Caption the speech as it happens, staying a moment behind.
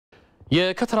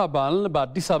የከተራ በዓል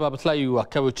በአዲስ አበባ በተለያዩ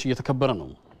አካባቢዎች እየተከበረ ነው።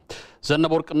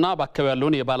 ዘነበ ወርቅና በአካባቢው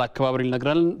ያለውን የበዓል አከባበር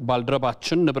ሊነግረን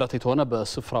ባልደረባችን ንብረት የተሆነ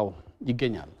በስፍራው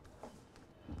ይገኛል።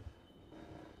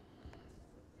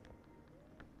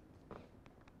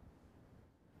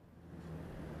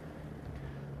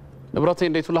 ንብረት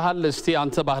እንዴት ውለሃል? እስቲ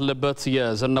አንተ ባለበት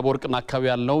የዘነበ ወርቅና አካባቢ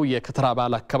ያለው የከተራ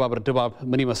በዓል አከባበር ድባብ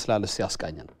ምን ይመስላል? እስቲ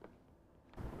አስቃኘን።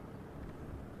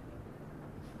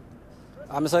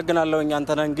 አመሰግናለሁ።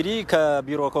 አንተና እንግዲህ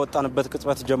ከቢሮ ከወጣንበት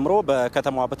ቅጽበት ጀምሮ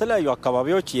በከተማዋ በተለያዩ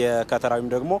አካባቢዎች የከተራዊም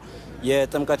ደግሞ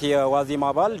የጥምቀት የዋዜማ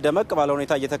በዓል ደመቅ ባለ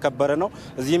ሁኔታ እየተከበረ ነው።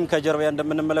 እዚህም ከጀርባ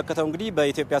እንደምንመለከተው እንግዲህ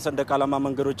በኢትዮጵያ ሰንደቅ ዓላማ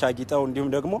መንገዶች አጊጠው እንዲሁም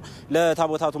ደግሞ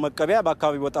ለታቦታቱ መቀበያ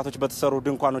በአካባቢው ወጣቶች በተሰሩ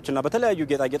ድንኳኖችና በተለያዩ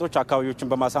ጌጣጌጦች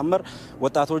አካባቢዎችን በማሳመር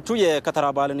ወጣቶቹ የከተራ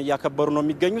በዓልን እያከበሩ ነው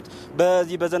የሚገኙት።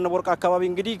 በዚህ በዘነበ ወርቅ አካባቢ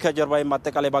እንግዲህ ከጀርባዬም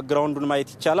አጠቃላይ ባክግራውንዱን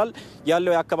ማየት ይቻላል።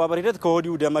 ያለው የአከባበር ሂደት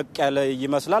ከወዲሁ ደመቅ ያለ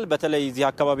ይመስላል። በተለይ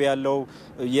አካባቢ ያለው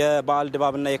የበዓል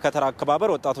ድባብና የከተራ አከባበር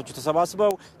ወጣቶቹ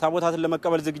ተሰባስበው ታቦታትን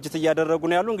ለመቀበል ዝግጅት እያደረጉ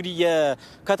ነው ያሉ። እንግዲህ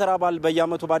የከተራ በዓል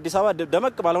በየዓመቱ በአዲስ አበባ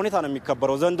ደመቅ ባለ ሁኔታ ነው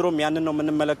የሚከበረው። ዘንድሮም ያንን ነው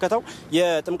የምንመለከተው።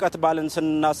 የጥምቀት በዓልን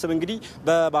ስናስብ እንግዲህ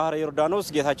በባህረ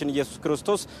ዮርዳኖስ ጌታችን ኢየሱስ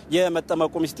ክርስቶስ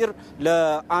የመጠመቁ ምስጢር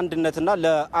ለአንድነትና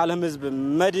ለዓለም ሕዝብ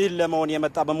መድህን ለመሆን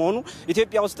የመጣ በመሆኑ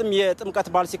ኢትዮጵያ ውስጥም የጥምቀት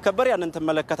በዓል ሲከበር ያንን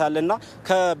ተመለከታለና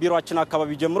ከቢሮአችን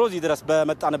አካባቢ ጀምሮ እዚህ ድረስ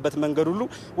በመጣንበት መንገድ ሁሉ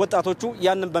ወጣቶቹ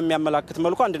ያንን በሚያመላክት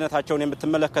መልኩ አንድነታቸውን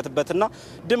የምትመለከትበትና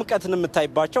ድምቀትን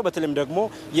የምታይባቸው በተለይም ደግሞ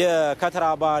የከተራ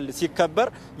በዓል ሲከበር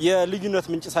የልዩነት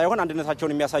ምንጭ ሳይሆን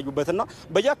አንድነታቸውን የሚያሳዩበትና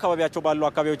በየአካባቢያቸው ባሉ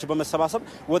አካባቢዎች በመሰባሰብ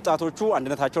ወጣቶቹ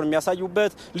አንድነታቸውን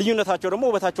የሚያሳዩበት ልዩነታቸው ደግሞ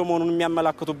ውበታቸው መሆኑን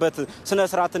የሚያመላክቱበት ስነ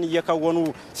ስርዓትን እየከወኑ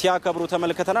ሲያከብሩ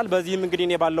ተመልክተናል። በዚህም እንግዲህ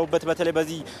እኔ ባለውበት በተለይ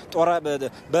በዚህ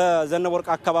በዘነበ ወርቅ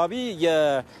አካባቢ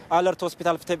የአለርት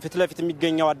ሆስፒታል ፊት ለፊት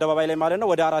የሚገኘው አደባባይ ላይ ማለት ነው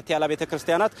ወደ 4 ያላ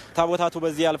ቤተክርስቲያናት ታቦታቱ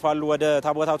በዚህ ያልፋሉ ወደ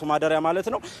ታቦታቱ ማደሪያ ማለት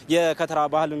ነው። የከተራ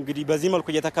በዓል እንግዲህ በዚህ መልኩ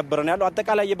እየተከበረ ነው ያለው።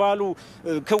 አጠቃላይ የበዓሉ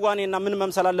ክዋኔና ምን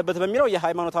መምሰል አለበት በሚለው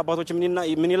የሃይማኖት አባቶች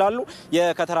ምን ይላሉ?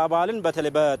 የከተራ በዓልን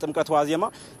በተለይ በጥምቀት ዋዜማ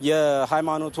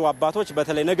የሃይማኖቱ አባቶች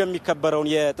በተለይ ነገ የሚከበረውን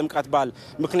የጥምቀት በዓል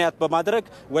ምክንያት በማድረግ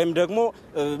ወይም ደግሞ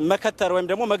መከተር ወይም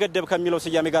ደግሞ መገደብ ከሚለው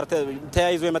ስያሜ ጋር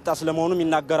ተያይዞ የመጣ ስለመሆኑ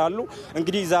ይናገራሉ።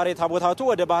 እንግዲህ ዛሬ ታቦታቱ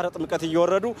ወደ ባህረ ጥምቀት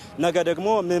እየወረዱ ነገ ደግሞ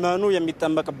ምእመኑ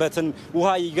የሚጠመቅበትን ውሃ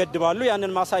ይገድባሉ።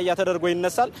 ያንን ማሳያ ተደርጎ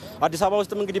ይነሳል። አዲስ አበባ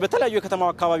ውስጥም እንግዲህ በተለያዩ የከተማው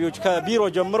አካባቢዎች ከቢሮ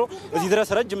ጀምሮ እዚህ ድረስ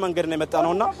ረጅም መንገድ ነው የመጣ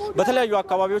ነውና በተለያዩ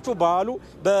አካባቢዎቹ በዓሉ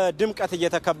በድምቀት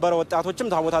እየተከበረ ወጣቶችም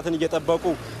ታቦታትን እየጠበቁ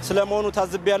ስለመሆኑ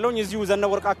ታዝቤያለሁ። እዚሁ ዘነበ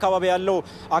ወርቅ አካባቢ ያለው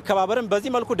አከባበርም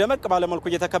በዚህ መልኩ ደመቅ ባለ መልኩ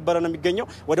እየተከበረ ነው የሚገኘው።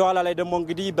 ወደ ኋላ ላይ ደግሞ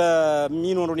እንግዲህ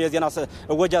በሚኖሩን የዜና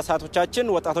ወጃ ሰዓቶቻችን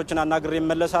ወጣቶችን አናግሬ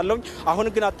እመለሳለሁ። አሁን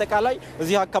ግን አጠቃላይ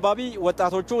እዚህ አካባቢ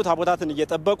ወጣቶቹ ታቦታትን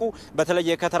እየጠበቁ በተለይ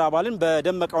የከተራ በዓልን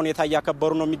በደመቀ ሁኔታ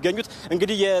እያከበሩ ነው የሚገኙት።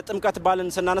 እንግዲህ የጥምቀት በዓልን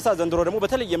ስናነሳ ዘንድሮ ደግሞ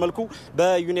በተለየ መልኩ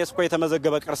በዩኔስኮ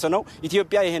የተመዘገበ ቅርስ ነው።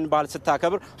 ኢትዮጵያ ይሄን በዓል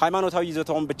ስታከብር ሃይማኖታዊ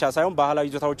ይዘታውን ብቻ ሳይሆን ባህላዊ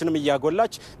ይዘታዎችንም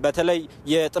እያጎላች በተለይ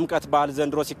የጥምቀት በዓል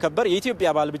ዘንድሮ ሲከበር የኢትዮጵያ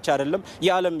በዓል ብቻ አይደለም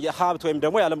የዓለም ሀብት ወይም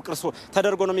ደግሞ የዓለም ቅርስ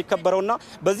ተደርጎ ነው የሚከበረውና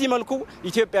በዚህ መልኩ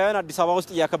ኢትዮጵያውያን አዲስ አበባ ውስጥ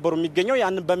እያከበሩ የሚገኘው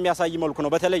ያንን በሚያሳይ መልኩ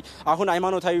ነው። በተለይ አሁን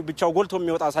ሃይማኖታዊ ብቻው ጎልቶ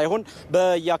የሚወጣ ሳይሆን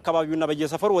በየአካባቢውና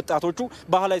በየሰፈሩ ወጣቶቹ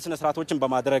ባህላዊ ስነ ስርዓቶችን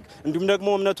በማድረግ እንዲሁም ደግሞ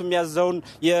እምነቱ የሚያዘውን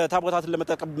የታቦታትን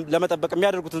ለመጠበቅ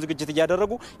የሚያደርጉትን ዝግጅት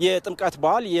እያደረጉ የጥምቀት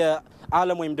በዓል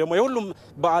የዓለም ወይም ደግሞ የሁሉም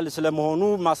በዓል ስለመሆኑ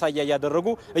ማሳያ እያደረጉ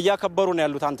እያከበሩ ነው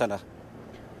ያሉት። አንተነህ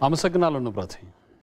አመሰግናለሁ ንብረት።